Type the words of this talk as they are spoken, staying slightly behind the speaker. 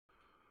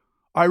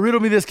All right, riddle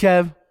me this,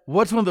 Kev.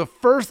 What's one of the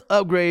first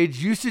upgrades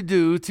you should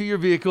do to your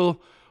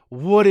vehicle?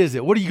 What is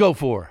it? What do you go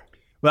for?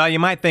 Well, you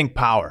might think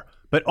power,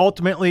 but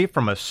ultimately,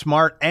 from a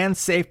smart and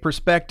safe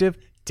perspective,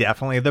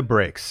 definitely the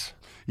brakes.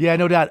 Yeah,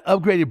 no doubt.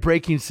 Upgraded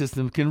braking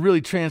system can really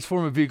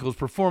transform a vehicle's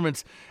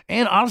performance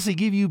and honestly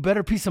give you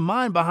better peace of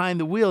mind behind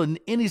the wheel in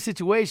any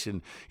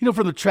situation. You know,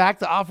 from the track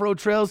to off-road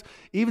trails,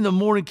 even the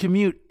morning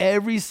commute,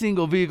 every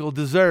single vehicle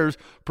deserves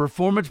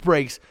performance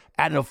brakes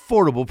at an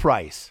affordable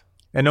price.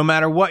 And no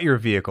matter what your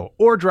vehicle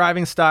or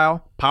driving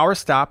style,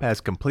 PowerStop has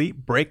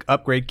complete brake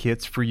upgrade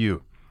kits for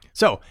you.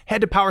 So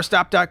head to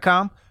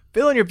PowerStop.com,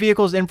 fill in your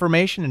vehicle's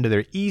information into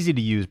their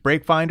easy-to-use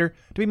brake finder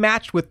to be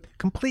matched with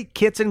complete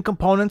kits and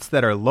components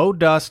that are low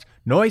dust,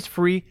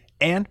 noise-free,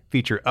 and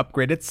feature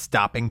upgraded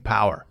stopping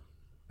power.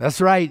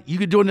 That's right. You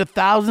could join the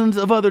thousands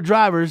of other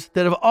drivers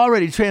that have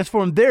already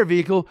transformed their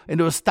vehicle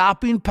into a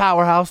stopping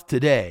powerhouse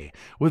today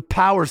with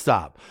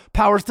PowerStop.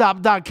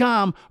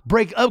 PowerStop.com,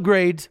 brake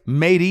upgrades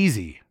made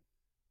easy.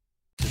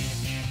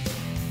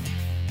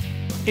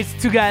 It's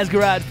Two Guys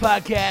Garage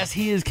Podcast.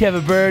 He is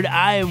Kevin Bird.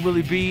 I am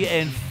Willie B.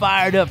 and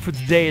fired up for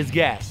today's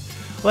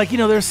guest. Like, you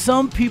know, there's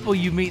some people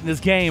you meet in this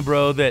game,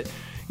 bro, that,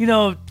 you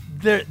know,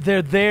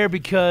 they're there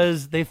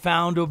because they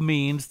found a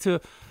means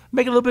to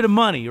make a little bit of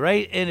money,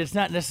 right? And it's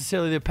not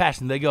necessarily their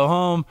passion. They go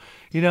home,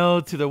 you know,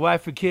 to their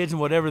wife or kids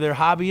and whatever their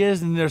hobby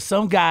is. And there's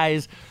some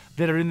guys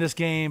that are in this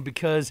game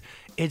because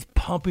it's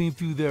pumping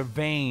through their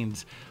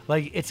veins.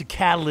 Like it's a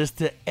catalyst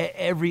to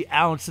every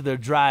ounce of their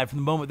drive from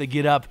the moment they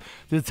get up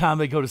to the time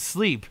they go to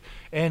sleep.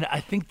 And I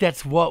think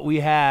that's what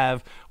we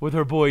have with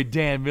our boy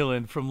Dan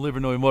Millen from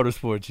Livernois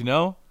Motorsports, you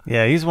know?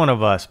 Yeah, he's one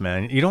of us,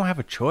 man. You don't have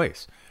a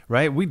choice,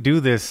 right? We do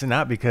this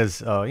not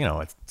because, you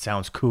know, it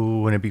sounds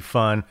cool and it'd be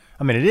fun.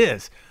 I mean, it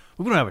is.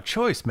 We don't have a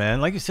choice,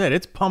 man. Like you said,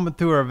 it's pumping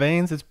through our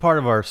veins. It's part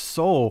of our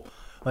soul.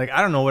 Like,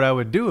 I don't know what I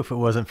would do if it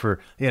wasn't for,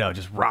 you know,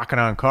 just rocking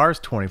on cars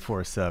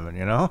 24/7,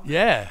 you know?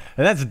 Yeah.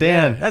 And that's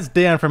Dan. Yeah. That's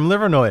Dan from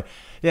Livernois.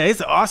 Yeah,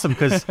 it's awesome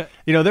because,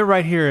 you know, they're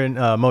right here in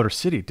Motor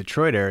City,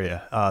 Detroit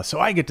area. So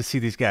I get to see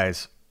these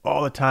guys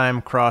all the time,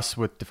 cross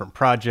with different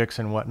projects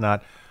and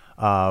whatnot.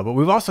 But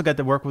we've also got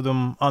to work with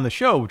them on the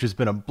show, which has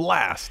been a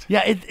blast.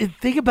 Yeah,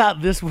 think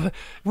about this when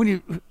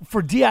you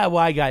for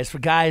DIY guys, for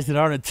guys that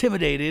aren't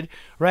intimidated,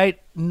 right?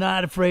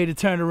 Not afraid to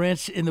turn a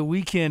wrench in the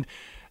weekend.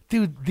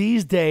 Dude,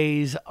 these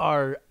days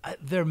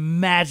they're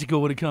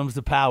magical when it comes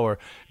to power.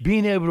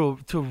 Being able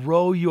to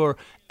roll your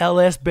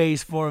LS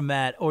base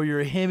format or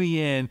your Hemi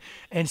in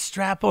and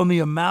strap on the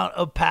amount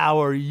of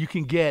power you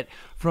can get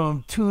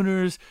from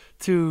tuners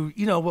to,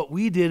 you know, what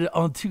we did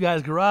on Two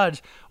Guys Garage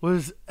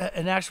was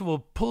an actual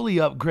pulley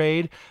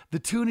upgrade, the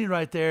tuning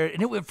right there.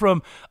 And it went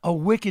from a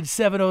wicked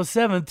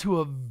 707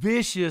 to a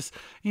vicious,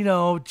 you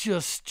know,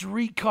 just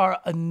streetcar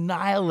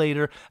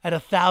annihilator at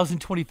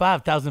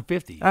 1,025,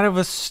 1,050. Out of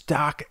a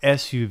stock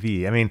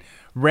SUV. I mean,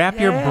 wrap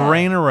your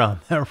brain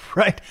around that,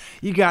 right?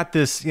 You got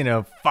this, you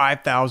know,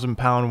 5,000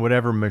 pound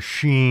whatever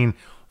machine,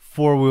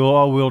 4-wheel,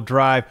 all-wheel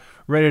drive,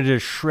 ready to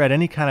shred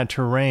any kind of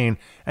terrain.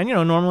 And, you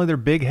know, normally they're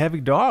big, heavy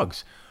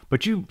dogs.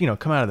 But you know,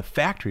 come out of the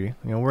factory,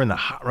 you know, we're in the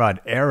hot rod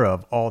era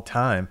of all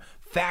time.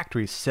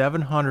 Factory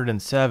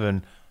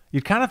 707,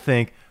 you'd kind of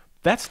think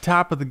that's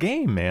top of the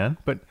game, man.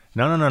 But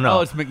no. Oh,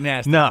 it's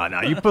McNasty.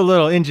 No. You put a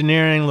little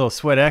engineering, a little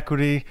sweat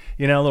equity,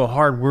 you know, a little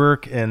hard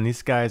work, and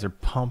these guys are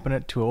pumping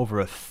it to over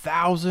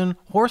 1,000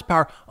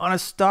 horsepower on a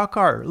stock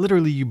car.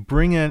 Literally, you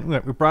bring in,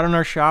 we brought in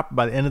our shop.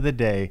 By the end of the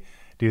day,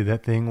 dude,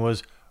 that thing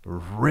was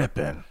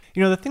ripping.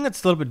 You know, the thing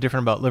that's a little bit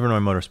different about Livernois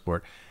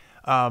Motorsport,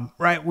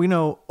 right? We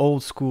know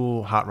old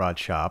school hot rod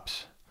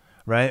shops,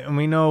 right? And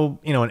we know,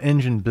 you know, an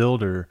engine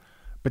builder,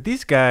 but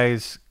these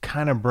guys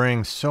kind of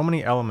bring so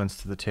many elements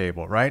to the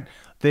table, right?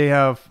 They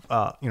have,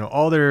 you know,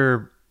 all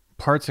their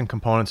parts and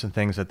components and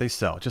things that they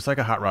sell, just like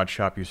a hot rod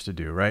shop used to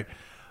do, right?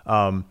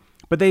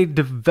 But they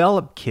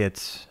develop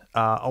kits.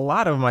 A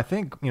lot of them, I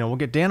think, you know, we'll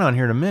get Dan on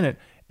here in a minute,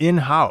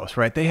 in-house,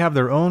 right? They have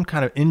their own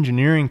kind of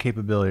engineering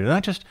capability. They're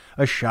not just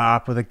a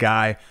shop with a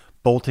guy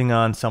bolting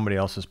on somebody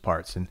else's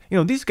parts. And, you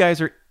know, these guys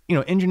are, you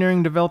know,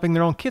 engineering, developing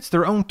their own kits,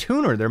 their own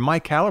tuner. Their My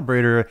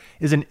Calibrator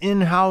is an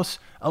in-house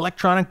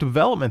electronic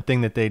development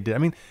thing that they did. I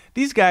mean,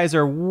 these guys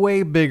are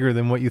way bigger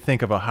than what you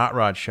think of a hot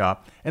rod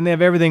shop. And they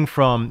have everything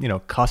from, you know,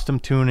 custom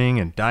tuning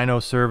and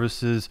dyno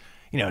services,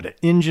 you know, to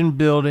engine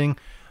building.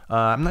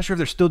 I'm not sure if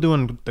they're still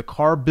doing the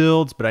car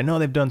builds, but I know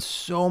they've done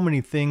so many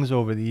things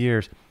over the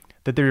years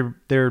that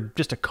they're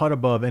just a cut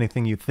above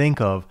anything you think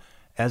of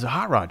as a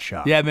hot rod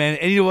shop. Yeah, man.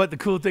 And you know what? The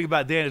cool thing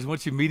about Dan is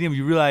once you meet him,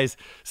 you realize,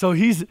 so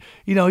he's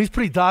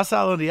pretty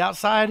docile on the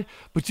outside,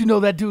 but you know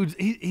that dude,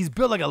 he's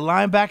built like a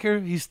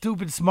linebacker. He's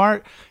stupid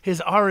smart. His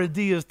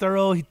R&D is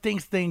thorough. He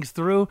thinks things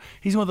through.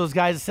 He's one of those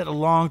guys that said a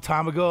long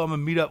time ago, I'm going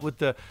to meet up with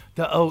the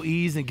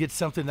OEs and get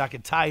something that I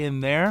can tie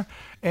in there.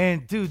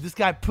 And, dude, this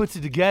guy puts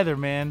it together,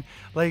 man.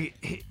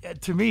 Like,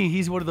 to me,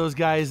 he's one of those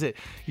guys that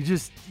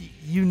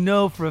you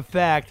know for a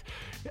fact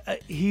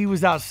he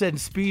was out setting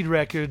speed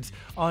records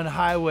on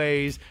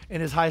highways days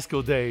in his high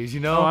school days, you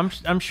know? Oh,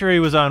 I'm sure he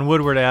was on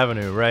Woodward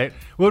Avenue, right?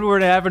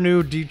 Woodward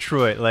Avenue,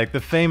 Detroit, like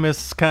the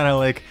famous kind of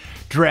like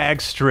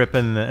drag strip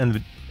in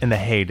the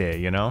heyday,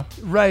 you know?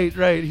 Right.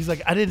 He's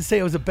like, I didn't say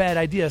it was a bad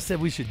idea. I said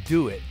we should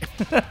do it.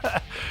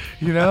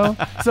 You know?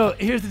 So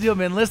here's the deal,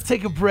 man. Let's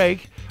take a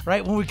break,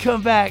 right? When we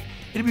come back,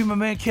 it'll be my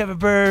man Kevin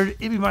Bird,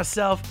 it'll be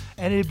myself,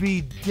 and it'll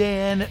be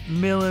Dan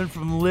Millen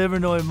from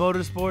Livernois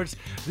Motorsports.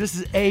 This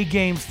is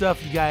A-game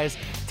stuff, you guys.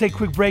 Take a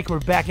quick break. We're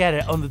back at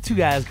it on the Two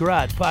Guys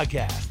Garage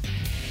podcast.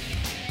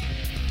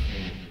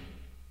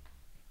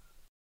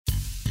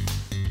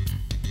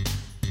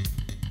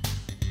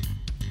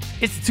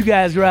 It's the Two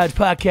Guys Garage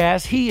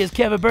podcast. He is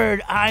Kevin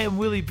Bird. I am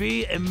Willie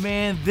B. And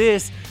man,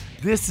 this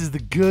is the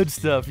good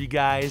stuff, you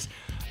guys.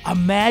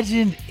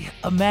 Imagine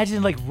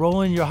like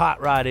rolling your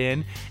hot rod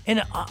in,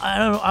 and I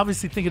don't know,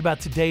 obviously thinking about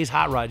today's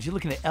hot rods. You're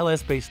looking at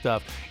LS-based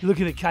stuff. You're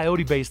looking at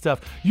Coyote-based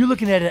stuff. You're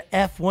looking at an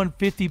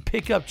F-150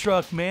 pickup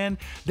truck, man.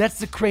 That's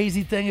the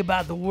crazy thing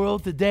about the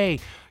world today.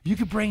 You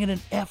could bring in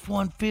an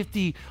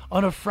F-150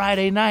 on a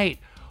Friday night.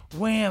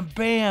 Wham,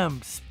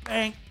 bam,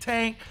 spank,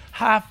 tank,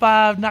 high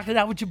five, knock it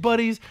out with your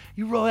buddies.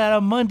 You roll out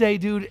on Monday,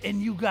 dude, and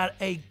you got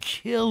a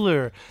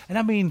killer. And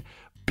I mean,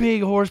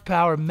 big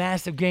horsepower,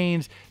 massive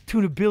gains,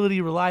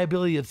 tunability,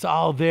 reliability, it's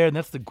all there. And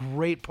that's the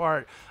great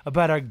part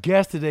about our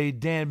guest today,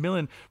 Dan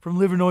Millen from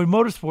Livernois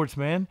Motorsports,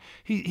 man.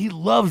 He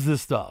loves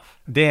this stuff.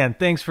 Dan,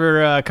 thanks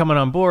for coming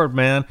on board,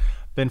 man.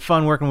 Been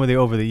fun working with you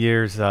over the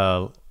years.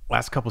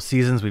 Last couple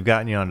seasons, we've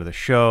gotten you onto the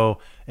show.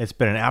 It's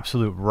been an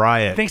absolute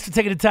riot. Thanks for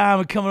taking the time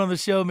and coming on the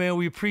show, man.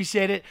 We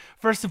appreciate it.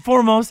 First and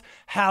foremost,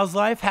 how's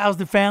life? How's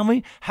the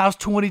family? How's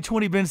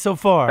 2020 been so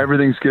far?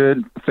 Everything's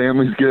good.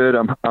 Family's good.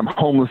 I'm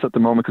homeless at the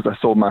moment because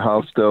I sold my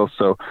house still.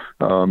 So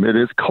it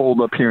is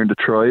cold up here in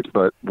Detroit,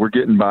 but we're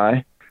getting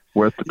by.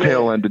 We're at the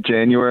tail end of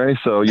January,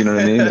 so you know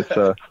what I mean? It's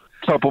a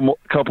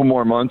couple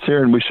more months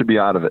here, and we should be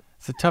out of it.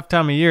 It's a tough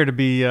time of year to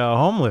be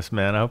homeless,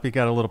 man. I hope you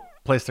got a little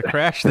place to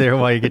crash there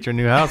while you get your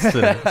new house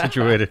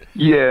situated.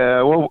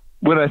 Yeah, well,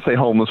 when I say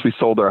homeless, we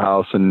sold our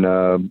house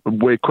and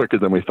way quicker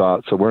than we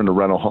thought. So we're in a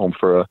rental home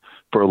for a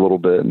little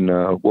bit, and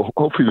we'll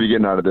hopefully be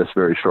getting out of this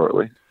very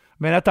shortly.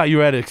 Man, I thought you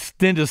were at an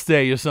extended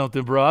stay or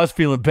something, bro. I was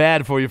feeling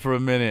bad for you for a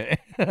minute.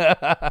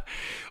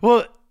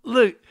 Well,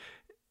 look,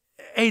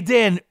 hey,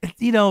 Dan,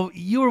 you know,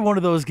 you were one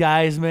of those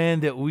guys, man,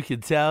 that we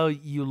could tell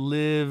you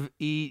live,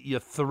 eat, you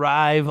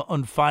thrive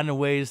on finding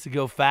ways to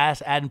go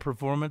fast, adding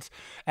performance,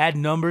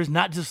 adding numbers,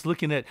 not just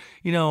looking at,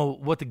 you know,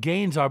 what the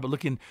gains are, but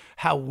looking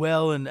how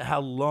well and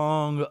how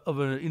long of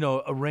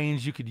a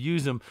range you could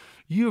use them.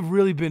 You've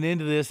really been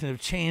into this and have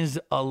changed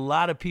a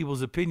lot of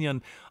people's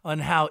opinion on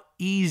how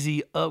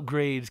easy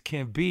upgrades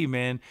can be,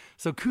 man.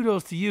 So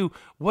kudos to you.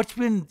 What's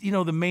been, you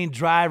know, the main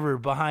driver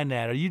behind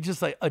that? Are you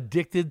just like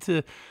addicted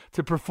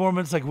to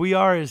performance like we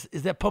are? Is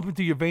that pumping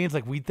through your veins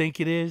like we think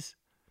it is?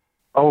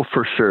 Oh,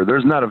 for sure.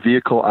 There's not a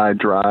vehicle I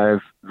drive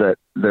that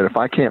if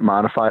I can't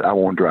modify it, I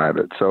won't drive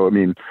it. So, I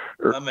mean,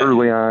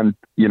 early on,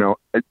 you know,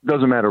 it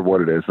doesn't matter what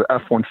it is. The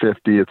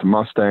F-150, it's a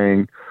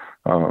Mustang,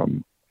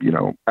 you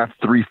know,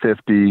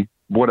 F-350,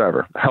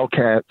 whatever,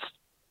 Hellcats.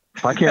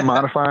 If I can't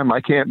modify them,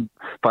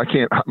 if I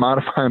can't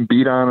modify them,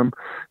 beat on them,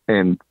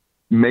 and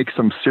make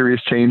some serious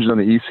changes on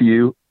the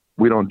ECU,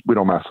 we don't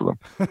mess with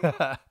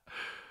them.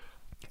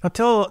 Now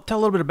tell a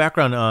little bit of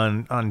background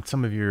on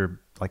some of your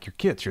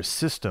kits, your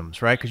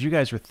systems, right? Because you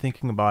guys are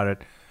thinking about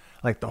it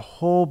like the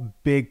whole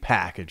big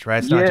package,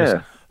 right? It's not just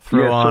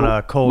throw on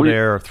a cold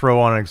air or throw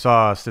on an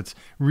exhaust. It's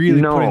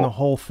really putting the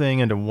whole thing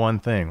into one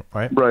thing,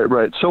 right?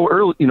 Right. So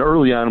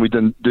early on, we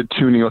did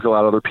tuning like a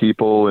lot of other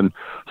people, and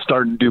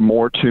started to do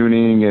more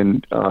tuning,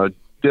 and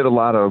did a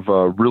lot of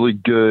really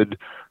good,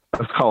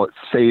 let's call it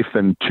safe,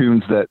 and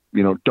tunes that,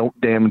 you know, don't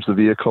damage the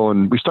vehicle.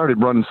 And we started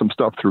running some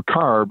stuff through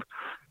CARB,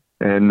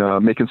 and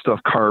making stuff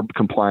CARB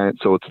compliant,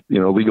 so it's, you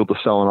know, legal to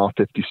sell in all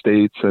 50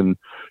 states. And,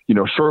 you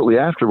know, shortly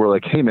after, we're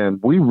like, hey man,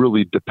 we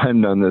really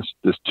depend on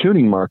this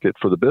tuning market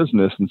for the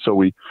business. And so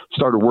we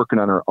started working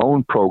on our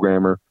own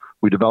programmer.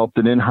 We developed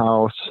it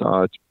in-house.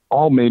 It's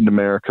all made in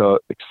America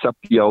except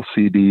the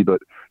LCD, but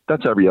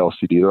that's every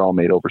LCD. They're all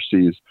made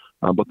overseas.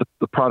 But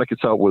the product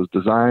itself was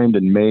designed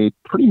and made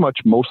pretty much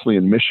mostly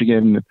in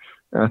Michigan.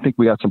 And I think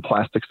we got some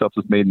plastic stuff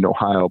that's made in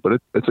Ohio,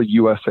 but it's a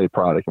USA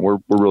product, and we're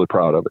really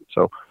proud of it.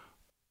 So.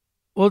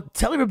 Well,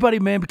 tell everybody,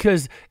 man,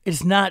 because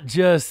it's not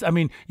just, I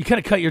mean, you kind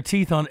of cut your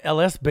teeth on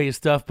LS-based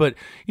stuff, but,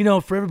 you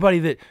know, for everybody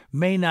that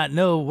may not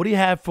know, what do you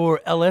have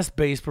for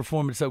LS-based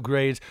performance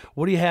upgrades?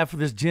 What do you have for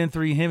this Gen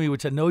 3 Hemi,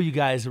 which I know you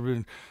guys have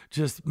been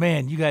just,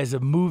 man, you guys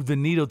have moved the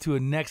needle to a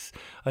next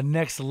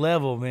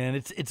level, man.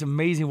 It's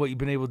amazing what you've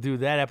been able to do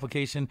with that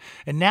application.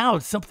 And now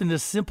it's something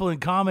as simple and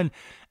common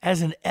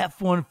as an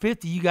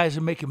F-150 you guys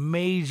are making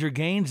major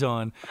gains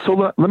on. So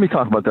let me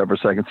talk about that for a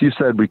second. So you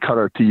said we cut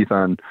our teeth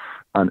on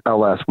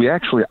LS.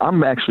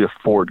 I'm actually a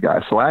Ford guy,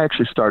 so I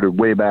actually started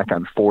way back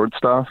on Ford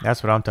stuff.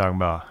 That's what I'm talking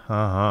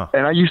about.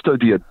 And I used to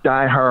be a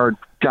diehard,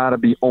 gotta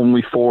be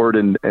only Ford,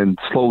 and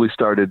slowly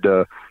started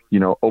to, you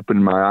know,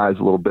 open my eyes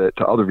a little bit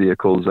to other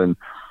vehicles. And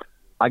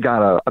I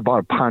bought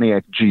a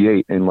Pontiac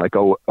G8 in like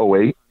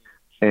 08,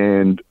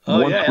 And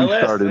once we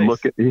LS, started nice.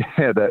 looking,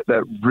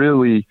 that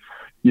really,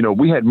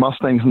 we had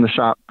Mustangs in the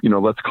shop,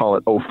 let's call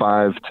it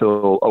 05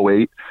 till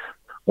 08.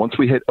 Once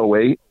we hit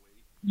 08,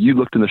 you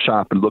looked in the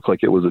shop and it looked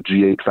like it was a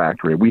G8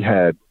 factory. We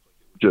had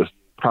just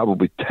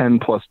probably 10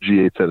 plus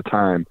G8s at a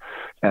time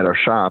at our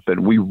shop.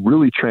 And we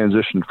really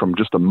transitioned from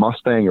just a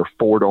Mustang or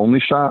Ford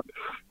only shop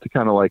to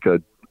kind of like a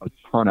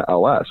ton of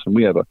LS. And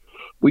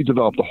we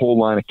developed a whole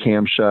line of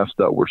camshafts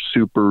that were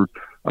super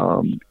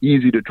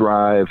easy to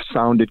drive,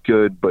 sounded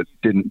good, but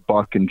didn't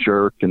buck and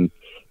jerk. And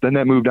then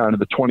that moved on to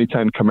the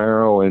 2010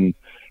 Camaro, and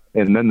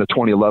then the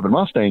 2011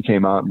 Mustang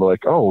came out, and we're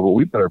like, oh, well,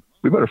 we better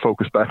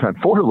focus back on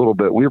Ford a little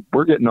bit.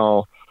 We're getting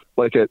all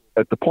like at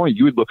the point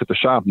you would look at the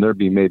shop and there'd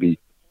be maybe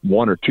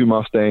 1 or 2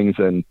 Mustangs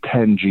and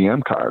 10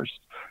 GM cars.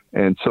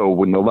 And so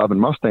when the 11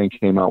 Mustang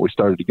came out, we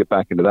started to get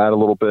back into that a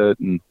little bit.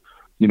 And,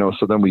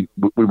 so then we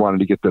wanted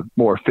to get the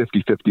more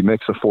 50-50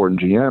 mix of Ford and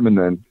GM. And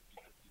then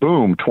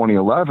boom,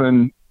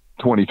 2011,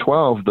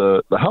 2012,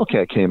 the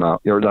Hellcat came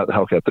out, or not the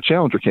Hellcat, the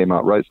Challenger came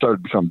out, right? It started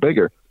to become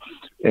bigger.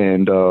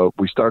 And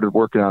we started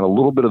working on a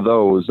little bit of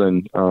those.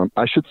 And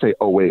I should say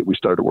 08, we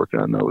started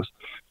working on those.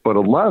 But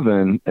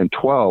 11 and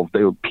 12,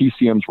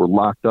 PCMs were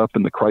locked up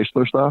in the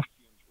Chrysler stuff.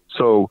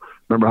 So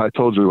remember how I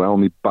told you I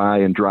only buy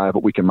and drive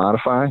what we can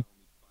modify?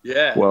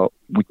 Yeah. Well,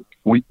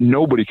 we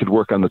nobody could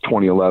work on the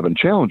 2011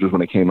 Challengers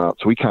when it came out,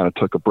 so we kind of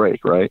took a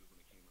break, right?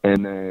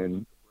 And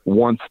then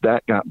once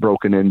that got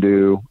broken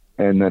into,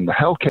 and then the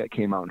Hellcat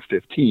came out in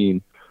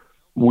 15,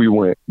 we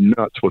went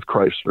nuts with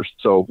Chrysler.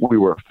 So we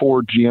were a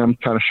Ford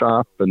GM kind of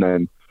shop, and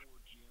then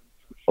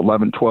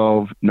 11,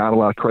 12, not a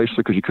lot of Chrysler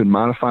because you couldn't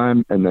modify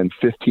them, and then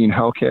 15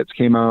 Hellcats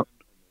came out.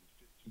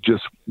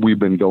 Just we've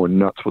been going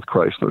nuts with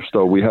Chrysler.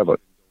 So we have a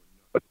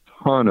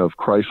ton of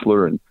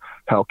Chrysler and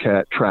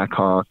Hellcat,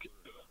 Trackhawk.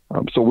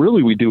 So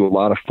really we do a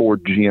lot of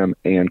Ford, GM,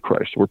 and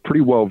Chrysler. We're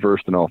pretty well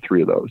versed in all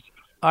 3 of those.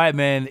 All right,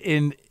 man.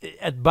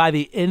 By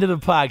the end of the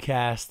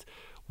podcast,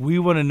 we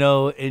want to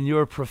know, in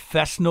your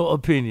professional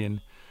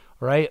opinion,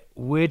 right,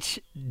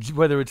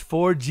 whether it's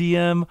Ford,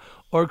 GM,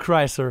 or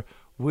Chrysler,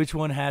 which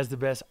one has the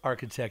best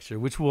architecture?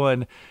 Which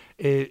one,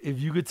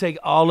 if you could take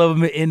all of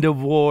them into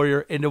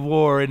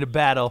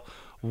battle,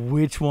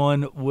 which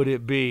one would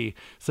it be?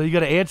 So you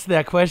got to answer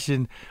that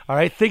question. All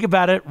right, think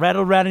about it.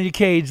 Rattle around in your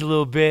cage a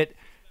little bit.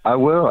 I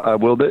will.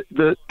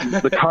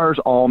 The cars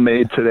all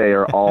made today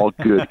are all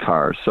good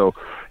cars. So,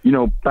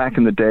 back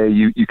in the day,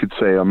 you could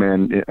say, oh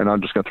man, and I'm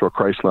just going to throw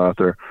Chrysler out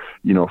there,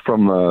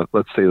 from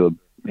let's say the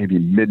maybe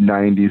mid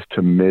 90s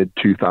to mid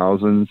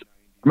 2000s. I'm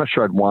not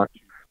sure I'd want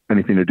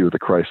anything to do with the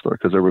Chrysler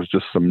because there was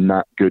just some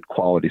not good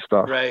quality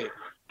stuff. Right.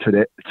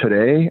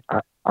 Today,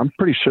 I'm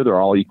pretty sure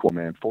they're all equal,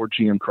 man. Ford,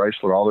 GM,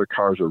 Chrysler, all their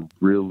cars are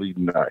really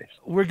nice.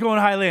 We're going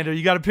Highlander.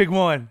 You got to pick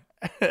one.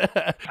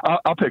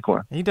 I'll pick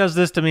one. He does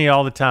this to me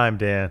all the time,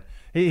 Dan.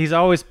 He's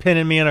always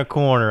pinning me in a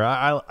corner.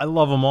 I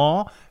love them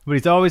all, but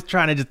he's always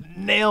trying to just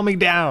nail me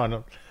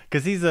down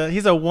because he's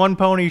a one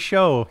pony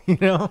show,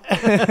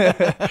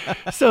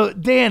 So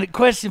Dan,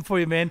 question for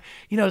you, man.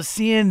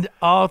 Seeing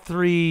all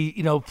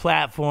 3,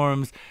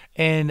 platforms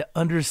and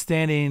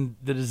understanding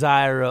the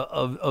desire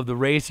of the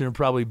racer and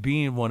probably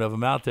being one of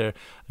them out there,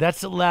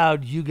 that's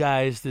allowed you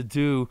guys to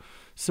do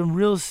some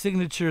real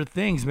signature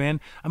things, man.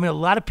 I mean, a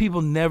lot of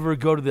people never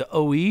go to the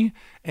OE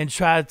and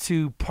try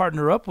to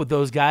partner up with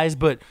those guys,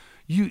 but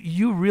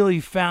you really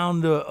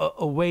found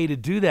a way to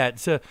do that,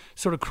 to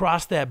sort of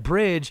cross that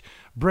bridge,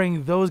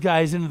 bring those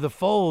guys into the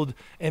fold,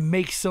 and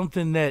make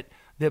something that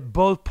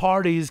both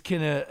parties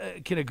can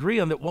agree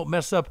on, that won't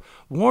mess up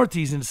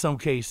warranties in some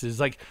cases.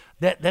 Like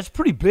that's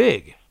pretty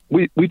big.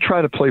 We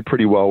try to play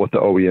pretty well with the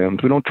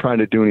OEMs. We don't try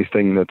to do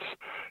anything that's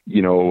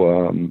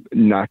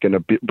not going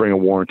to bring a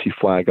warranty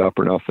flag up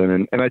or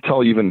nothing. And I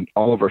tell even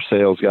all of our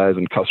sales guys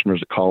and customers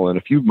that call in,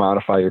 if you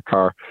modify your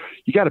car,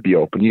 you got to be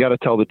open. You got to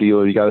tell the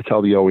dealer, you got to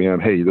tell the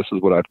OEM, hey, this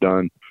is what I've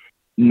done.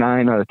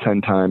 9 out of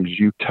 10 times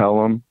you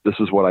tell them this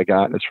is what I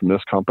got and it's from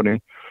this company,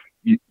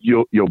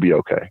 you'll be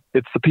okay.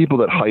 It's the people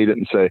that hide it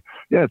and say,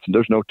 yeah,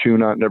 there's no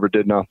tune on it, never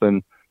did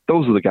nothing.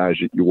 Those are the guys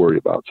that you worry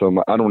about.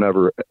 So I don't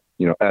ever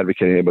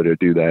advocate anybody to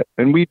do that.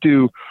 And we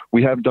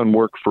have done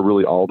work for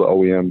really all the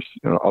OEMs,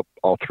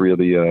 all 3 of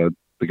the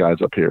guys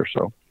up here.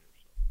 So,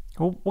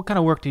 well, what kind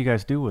of work do you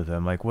guys do with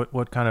them? Like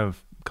what kind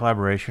of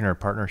collaboration or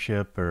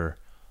partnership or?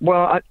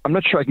 Well, I'm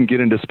not sure I can get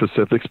into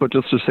specifics, but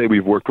just to say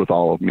we've worked with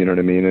all of them, you know what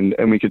I mean?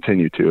 And we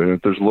continue to. And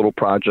if there's little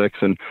projects,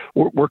 and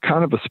we're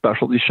kind of a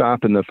specialty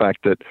shop in the fact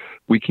that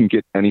we can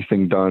get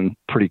anything done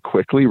pretty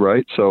quickly,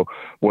 right? So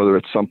whether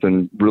it's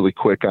something really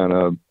quick on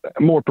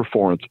a more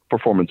performance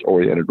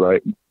oriented,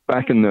 right?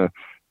 Back in the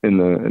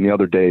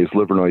other days,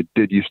 Livernois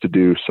used to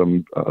do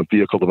some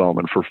vehicle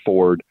development for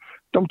Ford.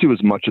 Don't do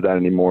as much of that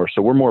anymore.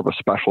 So we're more of a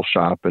special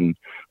shop, and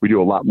we do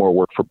a lot more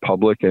work for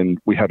public, and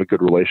we have a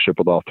good relationship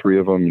with all 3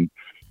 of them.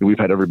 And we've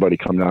had everybody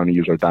come down and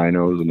use our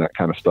dynos and that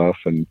kind of stuff,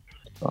 and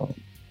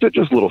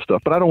just little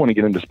stuff. But I don't want to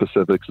get into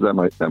specifics. That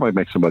might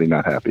make somebody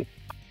not happy.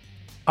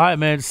 All right,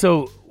 man.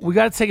 So we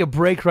got to take a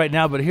break right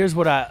now, but here's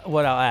what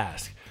I'll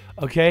ask.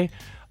 Okay,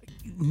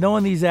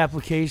 knowing these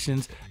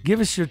applications, give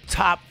us your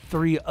top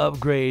 3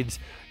 upgrades,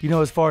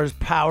 as far as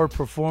power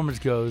performance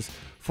goes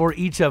for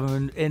each of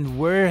them, and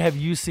where have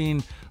you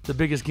seen the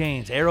biggest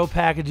gains? Aero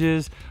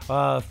packages,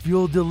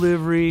 fuel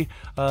delivery,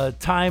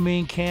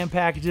 timing, cam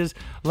packages.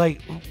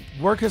 Like,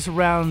 work us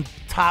around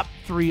top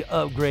 3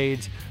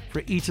 upgrades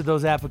for each of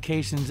those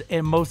applications,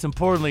 and most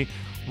importantly,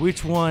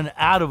 which one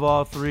out of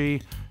all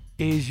 3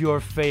 is your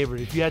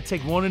favorite? If you had to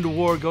take one into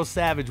war, go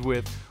savage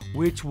with,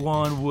 which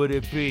one would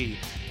it be?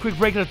 Quick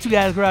break on the Two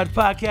Guys Garage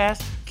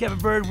podcast. Kevin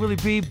Bird, Willie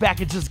B,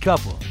 back in just a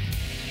couple.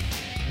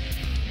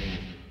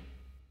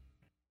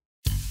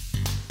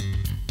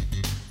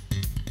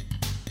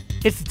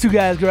 It's the Two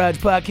Guys Garage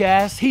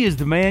podcast. He is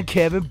the man,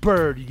 Kevin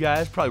Bird. You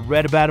guys probably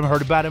read about him,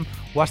 heard about him,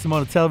 watched him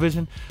on the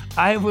television.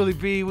 I am Willie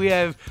B. We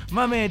have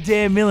my man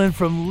Dan Millen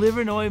from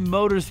Livernois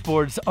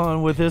Motorsports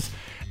on with us.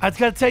 I just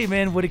got to tell you,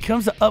 man, when it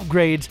comes to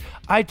upgrades,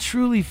 I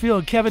truly feel,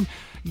 and Kevin,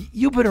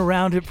 you've been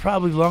around it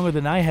probably longer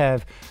than I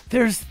have.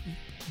 There's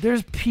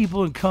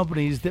people and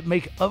companies that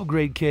make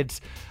upgrade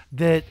kits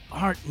that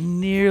aren't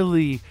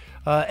nearly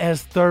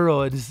as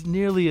thorough and as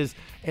nearly as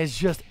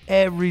just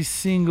every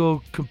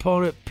single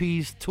component,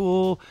 piece,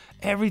 tool,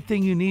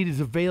 everything you need is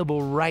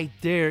available right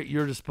there at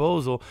your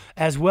disposal,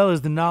 as well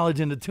as the knowledge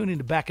and the tuning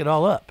to back it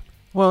all up.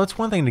 Well, it's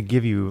one thing to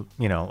give you,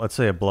 let's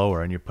say a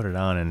blower and you put it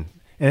on and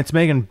it's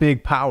making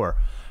big power,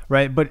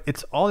 right? But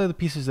it's all the other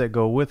pieces that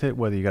go with it,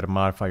 whether you got to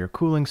modify your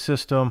cooling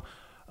system,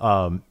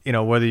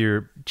 whether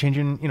you're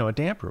changing, a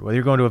damper, whether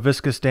you're going to a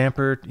viscous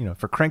damper,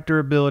 for crank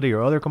durability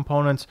or other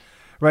components,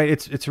 right?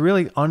 It's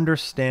really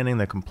understanding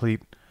the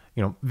complete,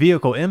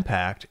 vehicle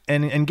impact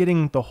and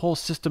getting the whole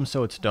system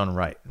so it's done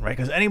right?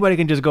 Because anybody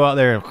can just go out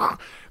there and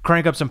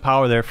crank up some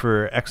power there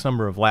for X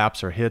number of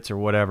laps or hits or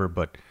whatever.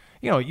 But,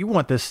 you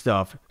want this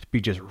stuff to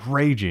be just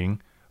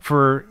raging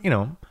for,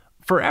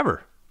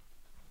 forever.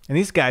 And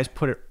these guys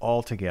put it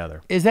all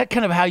together. Is that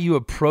kind of how you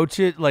approach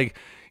it? Like,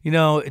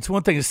 it's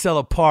one thing to sell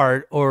a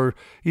part or,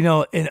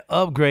 an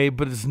upgrade,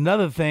 but it's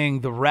another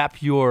thing to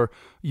wrap your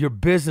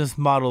business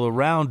model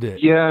around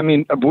it. Yeah, I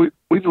mean,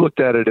 we've looked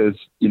at it as,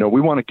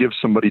 we want to give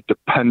somebody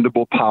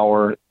dependable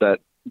power that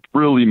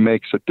really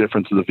makes a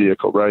difference in the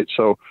vehicle, right?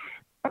 So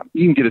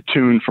you can get a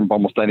tune from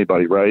almost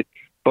anybody, right?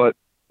 But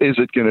is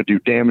it going to do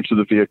damage to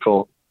the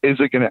vehicle? Is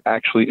it going to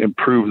actually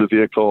improve the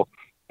vehicle?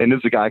 And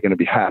is the guy going to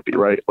be happy,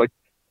 right? Like,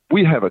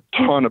 we have a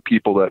ton of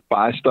people that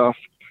buy stuff,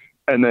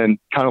 and then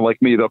kind of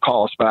like me, they'll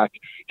call us back.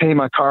 Hey,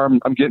 my car,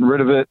 I'm getting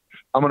rid of it.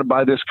 I'm going to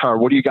buy this car.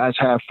 What do you guys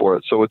have for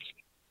it? So it's,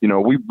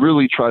 we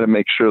really try to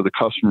make sure the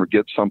customer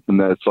gets something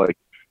that's like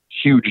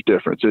huge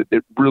difference.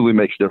 It really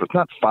makes a difference.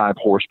 Not 5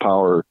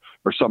 horsepower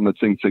or something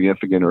that's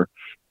insignificant, or,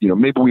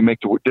 maybe we make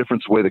the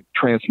difference the way the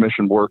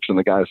transmission works. And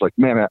the guy's like,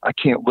 man, I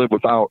can't live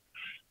without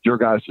your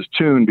guys'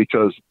 tune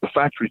because the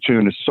factory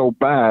tune is so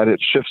bad. It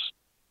shifts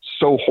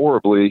so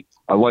horribly.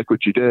 I like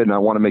what you did, and I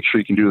want to make sure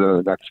you can do that in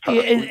the next car.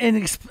 Yeah, and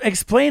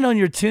explain on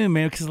your tune,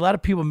 man, because a lot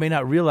of people may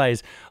not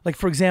realize, like,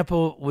 for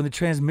example, when the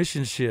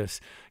transmission shifts,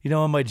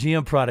 on my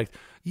GM product,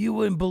 you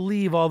wouldn't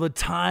believe all the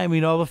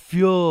timing, all the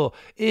fuel.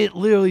 It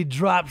literally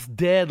drops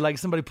dead like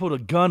somebody put a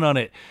gun on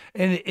it.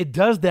 And it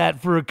does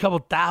that for a couple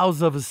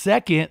thousandths of a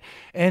second,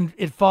 and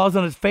it falls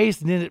on its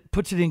face, and then it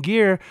puts it in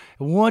gear.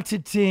 And once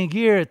it's in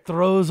gear, it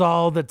throws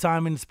all the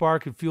timing,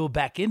 spark, and fuel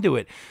back into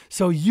it.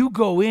 So you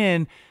go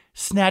in,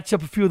 snatch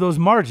up a few of those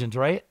margins,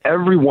 right?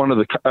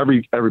 Everybody,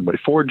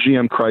 Ford,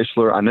 GM,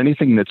 Chrysler, on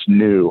anything that's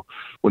new,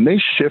 when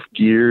they shift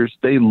gears,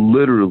 they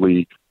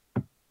literally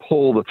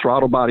pull the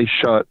throttle body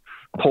shut,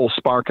 pull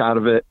spark out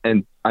of it.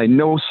 And I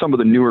know some of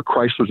the newer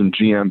Chryslers and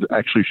GMs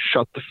actually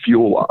shut the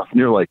fuel off. And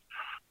you're like,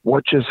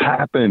 what just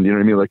happened? You know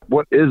what I mean? Like,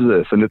 what is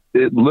this? And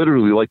it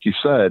literally, like you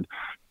said,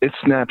 it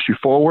snaps you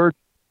forward,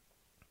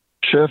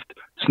 shift,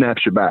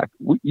 snaps you back.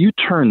 You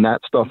turn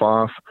that stuff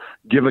off,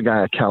 give a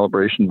guy a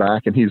calibration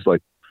back, and he's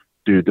like,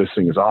 dude, this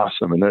thing is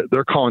awesome. And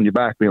they're calling you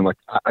back being like,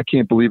 I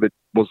can't believe it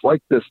was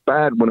like this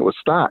bad when it was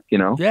stock,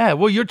 Yeah,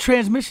 well, your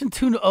transmission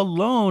tune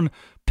alone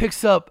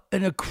picks up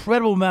an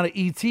incredible amount of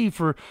ET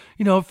for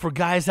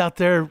guys out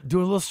there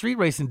doing a little street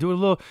racing, doing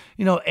a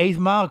little, eighth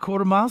mile,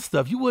 quarter mile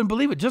stuff. You wouldn't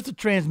believe it. Just a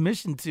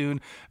transmission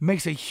tune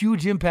makes a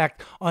huge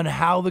impact on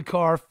how the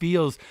car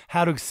feels,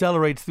 how it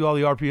accelerates through all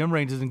the RPM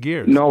ranges and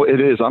gears. No,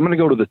 it is. I'm going to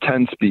go to the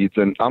 10 speeds,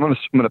 and I'm going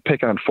to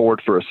pick on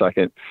Ford for a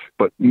second,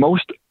 but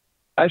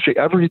actually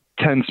every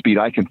 10 speed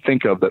I can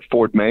think of that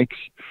Ford makes,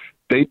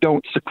 they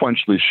don't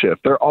sequentially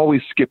shift. They're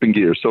always skipping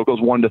gears. So it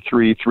goes 1 to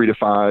 3, 3 to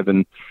 5,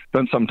 and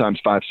then sometimes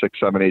 5, 6,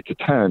 7, 8 to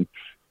 10.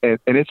 And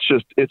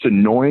it's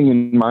annoying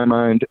in my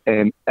mind.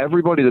 And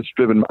everybody that's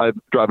driven, I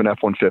drive an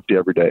F-150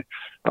 every day.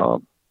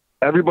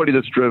 Everybody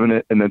that's driven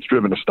it and that's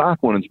driven a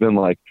stock one has been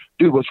like,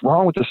 dude, what's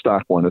wrong with the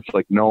stock one? It's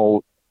like,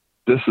 no,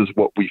 this is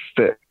what we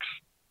fix.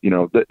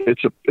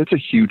 It's a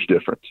huge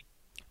difference.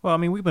 Well, I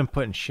mean, we've been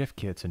putting shift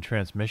kits in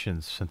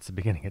transmissions since the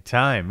beginning of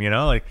time,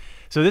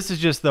 so this is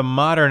just the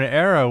modern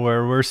era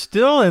where we're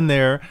still in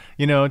there,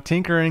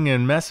 tinkering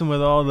and messing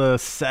with all the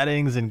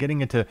settings and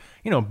getting it to,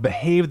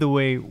 behave the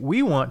way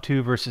we want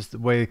to versus the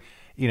way,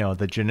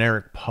 the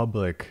generic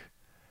public,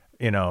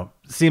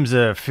 seems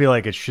to feel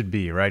like it should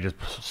be, right? Just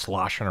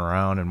sloshing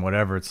around and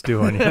whatever it's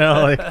doing,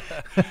 like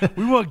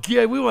we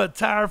want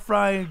tire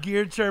frying,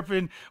 gear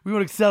chirping, we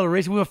want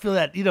acceleration, we want to feel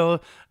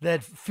that,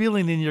 that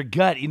feeling in your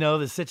gut,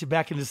 that sets you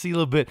back in the seat a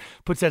little bit,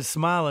 puts that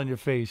smile on your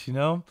face,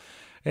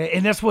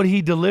 and that's what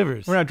he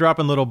delivers. We're not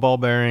dropping little ball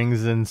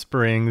bearings and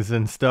springs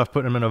and stuff,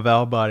 putting them in a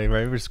valve body,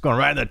 right? We're just going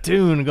right in the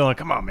tune and going,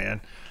 come on,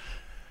 man.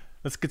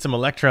 Let's get some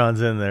electrons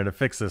in there to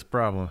fix this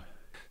problem.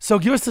 So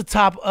give us the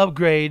top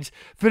upgrades.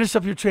 Finish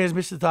up your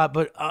transmission thought,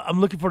 but I'm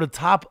looking for the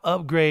top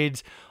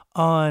upgrades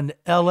on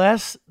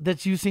LS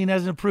that you've seen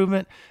as an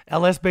improvement,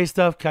 LS-based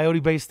stuff,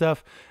 Coyote-based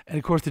stuff, and,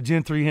 of course, the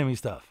Gen 3 Hemi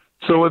stuff.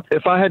 So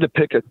if I had to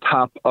pick a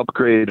top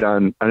upgrade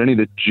on any of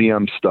the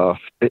GM stuff,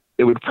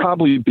 it would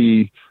probably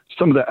be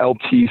some of the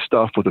LT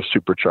stuff with a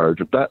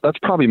supercharger. That's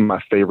probably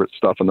my favorite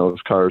stuff in those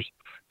cars.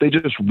 They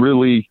just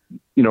really,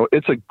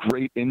 it's a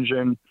great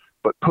engine,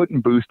 but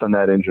putting boost on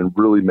that engine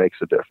really makes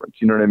a difference.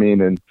 You know what I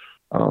mean? And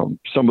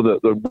some of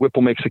the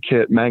Whipple makes a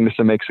kit,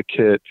 Magnuson makes a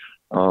kit.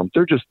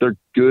 They're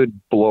good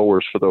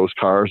blowers for those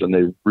cars, and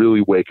they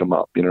really wake them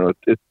up.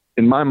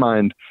 In my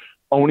mind,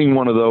 owning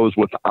one of those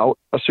without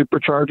a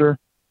supercharger,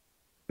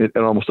 it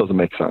almost doesn't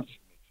make sense.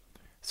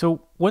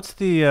 So what's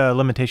the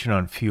limitation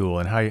on fuel,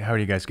 and how are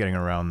you guys getting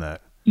around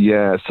that?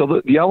 Yeah,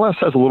 so the LS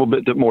has a little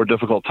bit more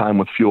difficult time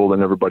with fuel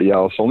than everybody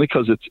else, only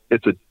because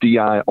it's a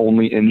DI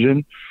only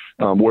engine,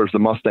 whereas the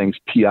Mustang's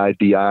PI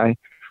DI.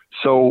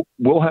 So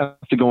we'll have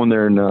to go in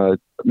there and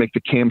make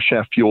the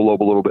camshaft fuel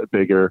lobe a little bit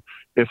bigger.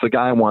 If the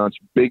guy wants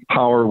big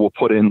power, we'll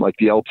put in like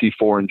the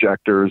LT4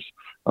 injectors,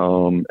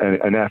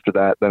 and after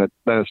that, then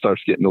it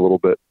starts getting a little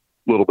bit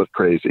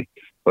crazy.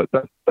 But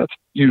that's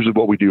usually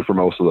what we do for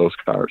most of those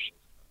cars.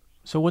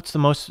 So what's the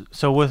most?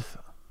 So with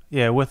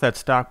that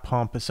stock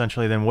pump,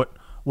 essentially, then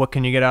what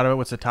can you get out of it?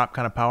 What's the top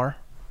kind of power?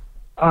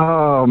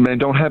 Oh man,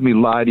 don't have me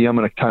lie to you. I'm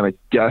going to kind of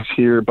guess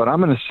here, but I'm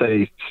going to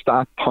say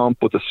stock pump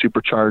with a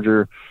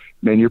supercharger.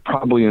 Man, you're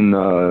probably in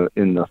the.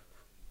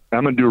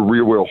 I'm going to do a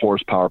rear wheel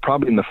horsepower,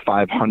 probably in the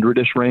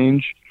 500-ish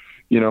range.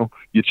 You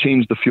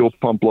change the fuel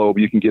pump lobe,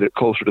 you can get it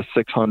closer to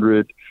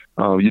 600.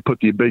 You put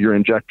the bigger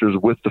injectors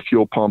with the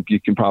fuel pump, you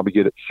can probably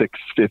get it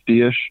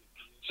 650-ish.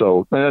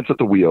 So that's at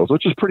the wheels,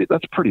 that's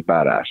pretty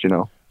badass,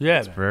 Yeah,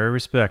 it's very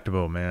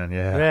respectable, man.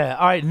 Yeah. Yeah.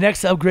 All right.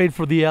 Next upgrade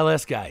for the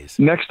LS guys.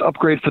 Next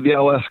upgrade for the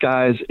LS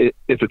guys, if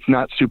it's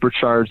not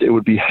supercharged, it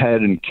would be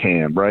head and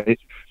cam, right?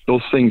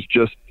 Those things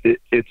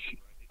it's.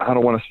 I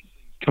don't want to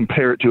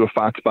compare it to a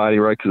Fox body,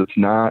 right? Because it's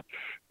not.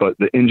 But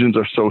the engines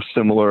are so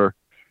similar.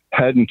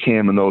 Head and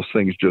cam and those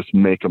things just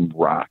make them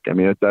rock. I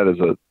mean, that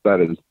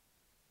is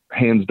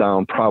hands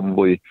down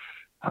probably.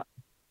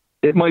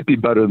 It might be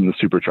better than the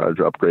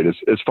supercharger upgrade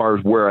as far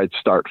as where I'd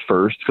start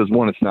first, because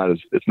one, it's not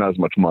as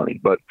much money,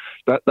 but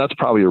that's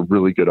probably a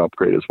really good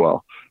upgrade as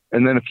well.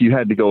 And then if you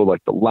had to go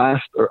like the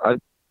last,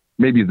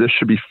 maybe this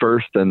should be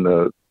first and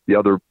the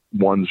other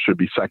ones should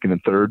be second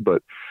and third,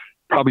 but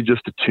probably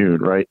just a tune,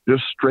 right?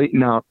 Just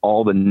straighten out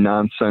all the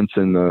nonsense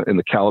in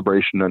the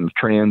calibration and the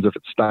trans if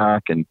it's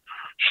stock, and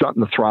shutting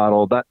the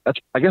throttle.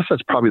 I guess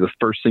that's probably the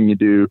first thing you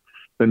do.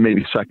 Then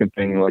maybe second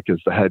thing is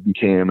the head and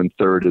cam, and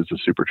third is the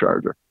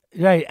supercharger.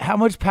 Right. How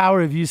much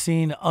power have you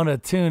seen on a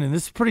tune? And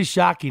this is pretty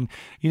shocking,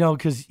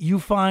 because you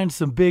find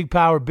some big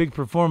power, big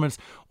performance.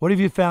 What have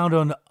you found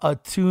on a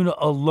tune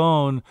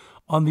alone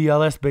on the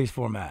LS base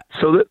format?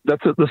 So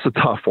that's a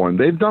tough one.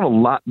 They've done a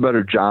lot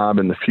better job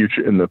in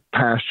the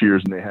past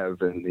years than they have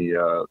in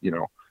the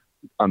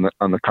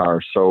on the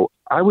cars. So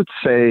I would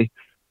say,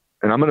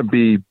 and I'm going to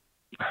be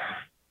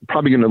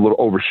probably going to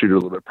overshoot it a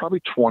little bit, probably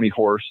 20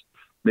 horse,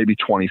 maybe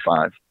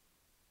 25.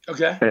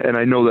 Okay. And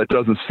I know that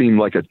doesn't seem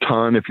like a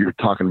ton if you're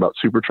talking about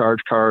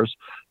supercharged cars,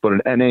 but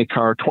an NA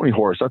car, 20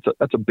 horse,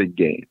 that's a big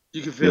gain.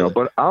 You can feel it.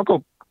 But I'll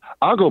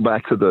go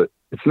back to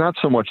it's not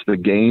so much the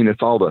gain,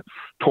 it's all the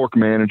torque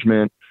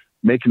management,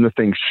 making the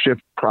thing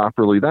shift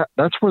properly.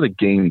 That's where the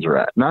gains are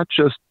at, not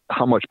just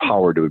how much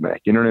power do we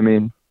make. You know what I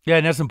mean? Yeah,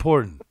 and that's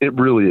important. It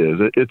really is.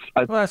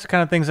 Well, that's the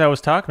kind of things I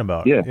was talking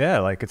about. Yeah. Yeah,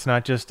 like it's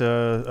not just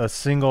a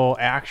single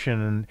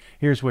action and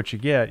here's what you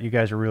get. You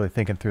guys are really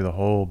thinking through the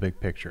whole big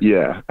picture.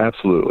 Yeah,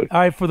 absolutely. All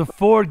right, for the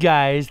Ford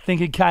guys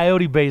thinking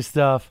Coyote-based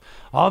stuff,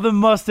 all the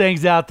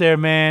Mustangs out there,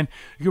 man,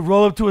 you can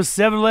roll up to a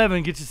 7-Eleven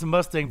and get you some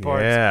Mustang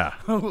parts. Yeah.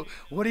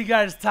 What do you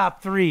got as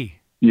top three?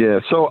 Yeah,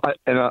 so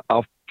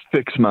I'll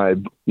fix my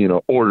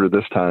order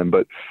this time,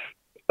 but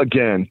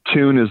again,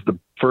 tune is the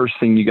first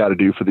thing you got to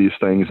do for these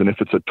things. And if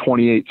it's a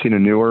 2018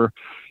 and newer,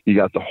 you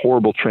got the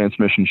horrible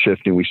transmission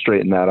shifting. We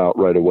straighten that out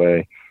right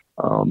away.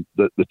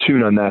 The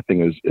tune on that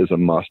thing is a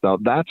must. Now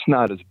that's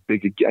not as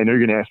big I know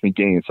you're going to ask me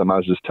gain, so I might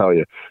as well just tell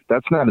you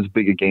that's not as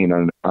big a gain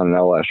on an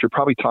LS. You're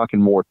probably talking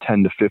more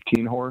 10 to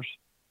 15 horse,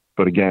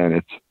 but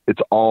again,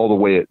 it's all the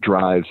way it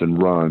drives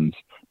and runs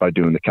by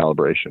doing the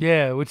calibration.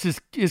 Yeah, which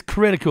is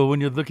critical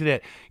when you're looking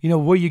at,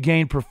 where you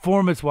gain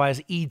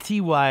performance-wise,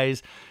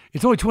 ET-wise.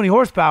 It's only 20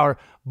 horsepower,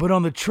 but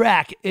on the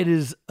track,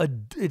 it's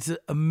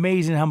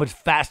amazing how much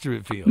faster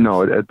it feels.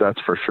 No, that's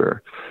for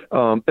sure.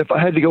 If I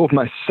had to go with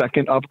my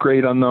second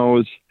upgrade on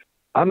those,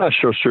 I'm not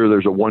sure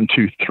there's a 1,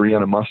 2, 3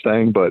 on a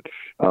Mustang, but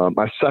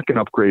my second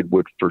upgrade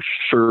would for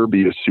sure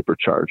be a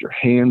supercharger.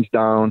 Hands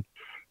down,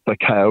 the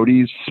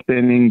Coyotes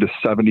spinning to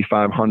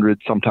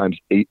 7,500, sometimes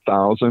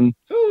 8,000.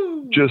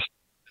 Just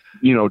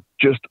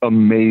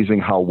amazing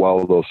how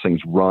well those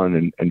things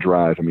run and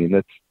drive. I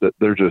mean,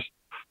 they're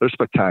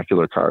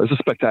spectacular cars. It's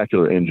a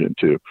spectacular engine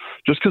too,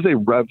 just because they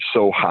rev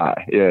so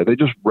high. Yeah, they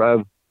just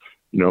rev,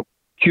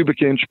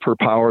 cubic inch per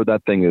power.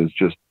 That thing is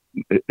just,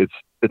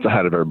 it's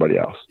ahead of everybody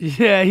else.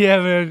 Yeah,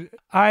 man.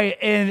 All right,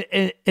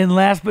 and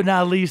last but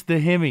not least, the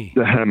Hemi.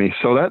 The Hemi.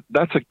 So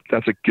that's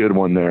a good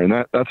one there, and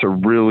that's a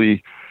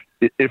really,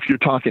 if you're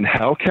talking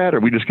Hellcat, or are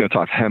we just going to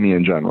talk Hemi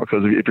in general?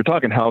 Because if you're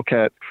talking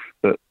Hellcat,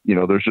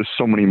 there's just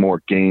so many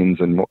more gains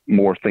and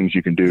more things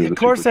you can do. Of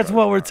course, that's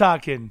what we're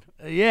talking.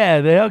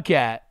 Yeah, the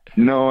Hellcat.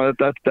 No,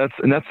 that's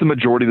the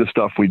majority of the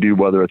stuff we do,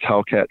 whether it's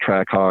Hellcat,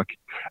 Trackhawk.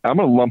 I'm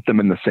going to lump them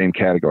in the same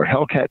category.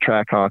 Hellcat,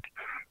 Trackhawk,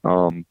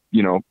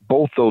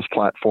 both those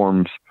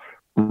platforms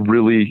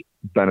really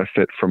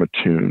benefit from a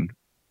tune.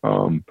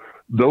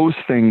 Those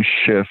things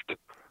shift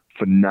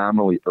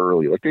phenomenally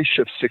early. Like they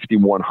shift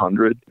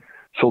 6,100.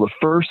 So the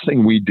first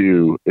thing we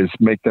do is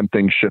make them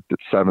things shift at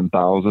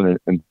 7,000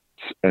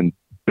 and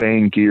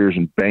bang gears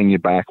and bang you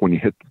back when you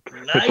hit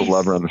the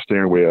lever on the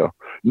steering wheel.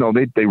 No,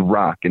 they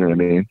rock, you know what I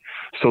mean?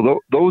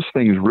 So those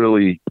things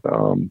really,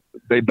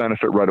 they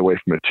benefit right away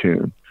from a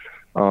tune.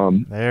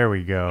 There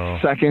we go.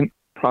 Second,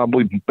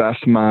 probably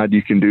best mod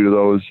you can do to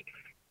those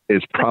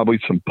is probably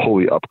some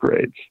pulley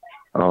upgrades.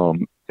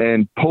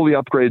 And pulley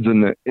upgrades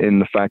in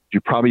the fact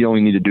you probably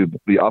only need to do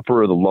the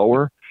upper or the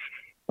lower.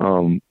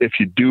 If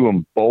you do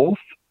them both,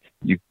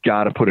 you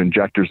got to put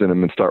injectors in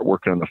them and start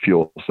working on the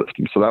fuel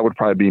system. So that would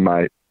probably be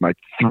my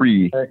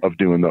 3 of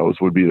doing those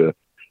would be the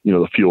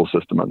fuel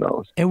system on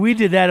those. And we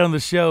did that on the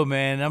show,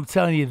 man. I'm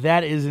telling you,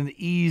 that is an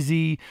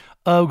easy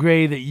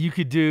upgrade that you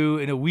could do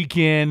in a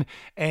weekend,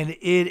 and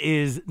it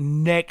is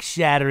neck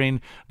shattering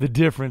the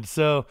difference.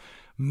 So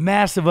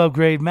massive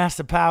upgrade,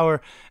 massive power.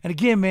 And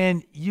again,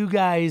 man, you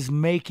guys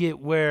make it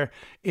where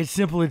it's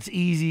simple, it's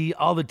easy.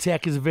 All the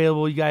tech is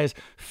available. You guys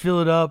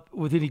fill it up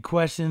with any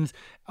questions,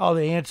 all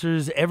the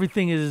answers,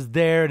 everything is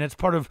there. And it's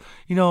part of,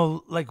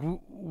 like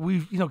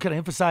we've, kind of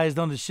emphasized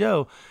on the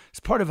show,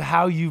 it's part of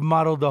how you've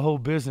modeled the whole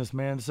business,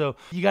 man. So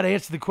you got to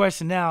answer the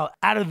question now.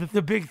 Out of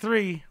the big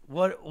 3,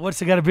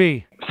 what's it got to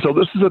be? So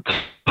this is a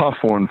tough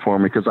one for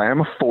me because I am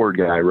a Ford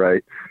guy,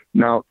 right?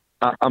 Now,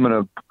 I'm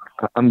going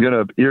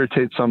to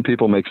irritate some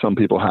people, make some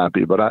people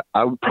happy, but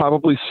I would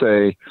probably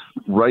say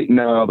right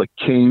now the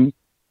king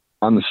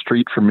on the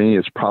street for me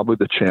is probably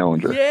the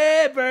Challenger.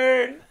 Yeah,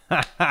 Bird.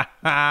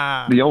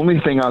 The only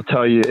thing I'll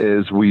tell you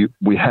is we've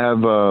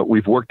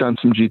worked on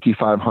some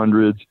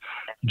GT500s,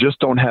 just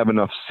don't have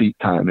enough seat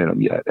time in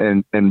them yet.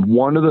 And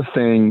one of the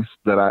things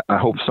that I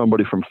hope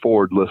somebody from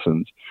Ford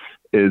listens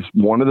is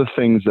one of the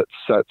things that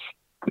sets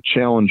the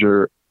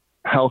Challenger,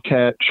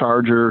 Hellcat,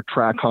 Charger,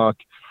 Trackhawk,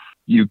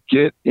 you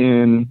get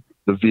in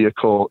the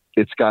vehicle,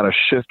 it's got a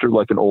shifter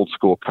like an old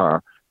school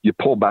car. You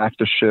pull back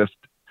to shift.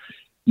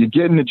 You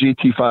get in the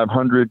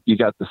GT500, you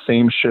got the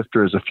same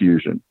shifter as a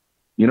Fusion.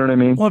 You know what I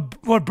mean?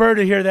 Want Bird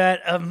to hear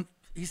that.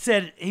 He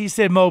said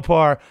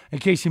Mopar, in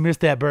case you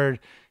missed that, Bird.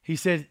 He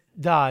said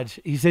Dodge.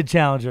 He said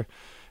Challenger.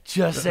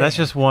 That's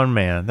just one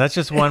man.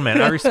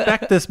 I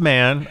respect this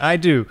man. I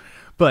do.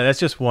 But that's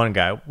just one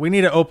guy. We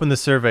need to open the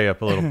survey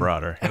up a little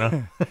broader,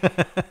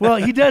 Well,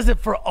 he does it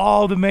for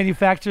all the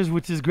manufacturers,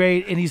 which is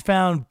great, and he's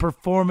found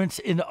performance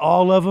in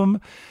all of them.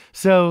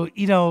 So,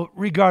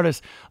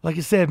 regardless, like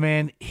I said,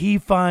 man, he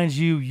finds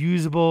you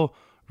usable,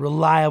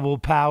 reliable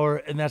power,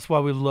 and that's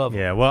why we love him.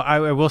 Yeah, well, I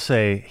will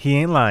say he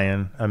ain't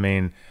lying. I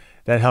mean,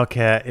 that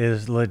Hellcat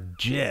is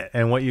legit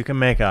and what you can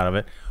make out of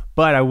it.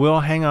 But I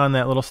will hang on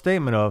that little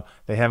statement of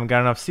they haven't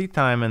got enough seat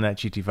time in that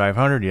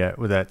GT500 yet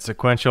with that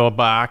sequential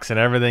box and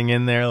everything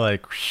in there.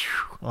 Like,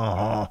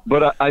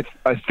 But I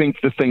think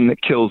the thing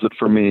that kills it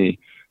for me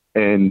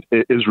and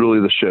it is really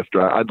the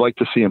shifter. I'd like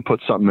to see him put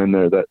something in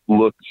there that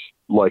looks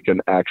like an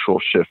actual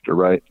shifter,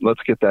 right?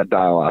 Let's get that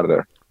dial out of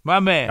there. My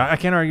man. I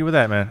can't argue with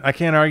that, man. I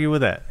can't argue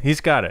with that.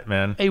 He's got it,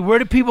 man. Hey, where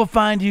do people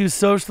find you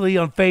socially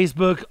on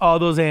Facebook, all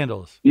those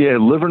handles? Yeah,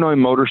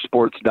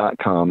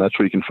 LivernoisMotorsports.com. That's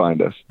where you can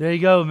find us. There you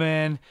go,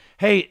 man.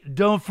 Hey,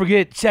 don't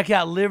forget, check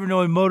out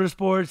Livernois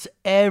Motorsports,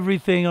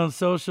 everything on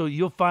social.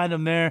 You'll find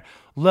them there.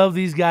 Love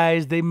these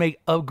guys. They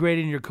make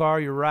upgrading your car,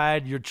 your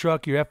ride, your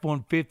truck, your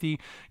F-150,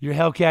 your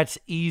Hellcats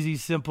easy,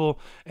 simple,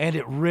 and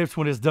it rips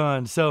when it's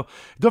done. So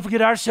don't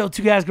forget our show,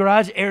 Two Guys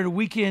Garage, airing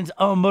weekends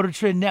on Motor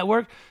Trend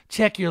Network.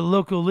 Check your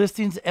local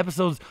listings.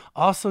 Episodes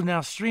also now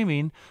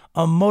streaming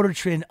on Motor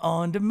Trend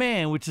On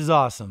Demand, which is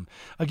awesome.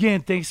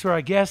 Again, thanks to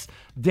our guest,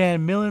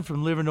 Dan Millen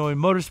from Livernois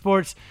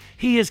Motorsports.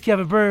 He is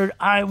Kevin Bird.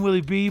 I'm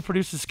Willie B.,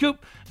 producer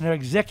Scoop, and our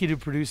executive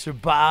producer,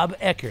 Bob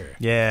Ecker.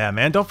 Yeah,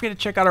 man. Don't forget to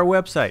check out our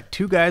website,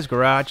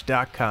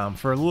 twoguysgarage.com,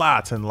 for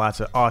lots and lots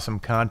of awesome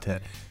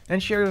content.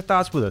 And share your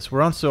thoughts with us.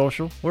 We're on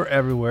social. We're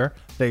everywhere.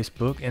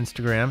 Facebook,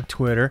 Instagram,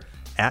 Twitter,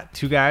 at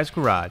Two Guys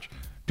Garage.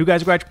 Two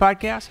Guys Garage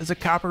Podcast is a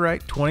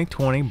copyright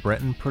 2020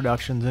 Brenton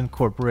Productions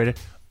Incorporated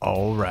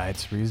All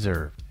rights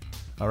reserved.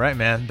 All right,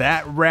 man,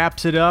 that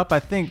wraps it up. I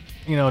think,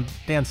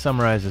 Dan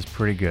summarizes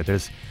pretty good.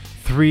 There's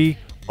 3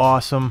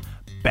 awesome,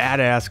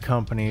 badass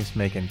companies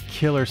making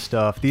killer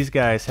stuff. These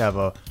guys have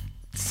a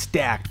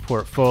stacked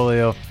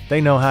portfolio.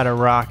 They know how to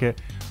rock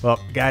it. Well,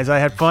 guys, I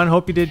had fun.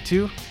 Hope you did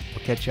too.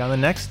 We'll catch you on the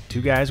next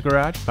Two Guys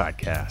Garage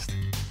podcast.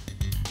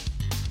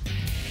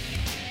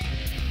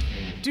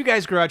 Two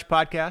Guys Garage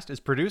podcast is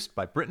produced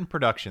by Britain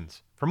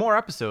Productions. For more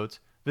episodes,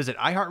 visit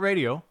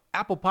iHeartRadio,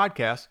 Apple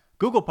Podcasts,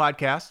 Google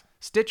Podcasts,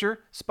 Stitcher,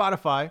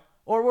 Spotify,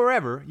 or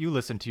wherever you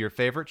listen to your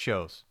favorite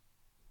shows.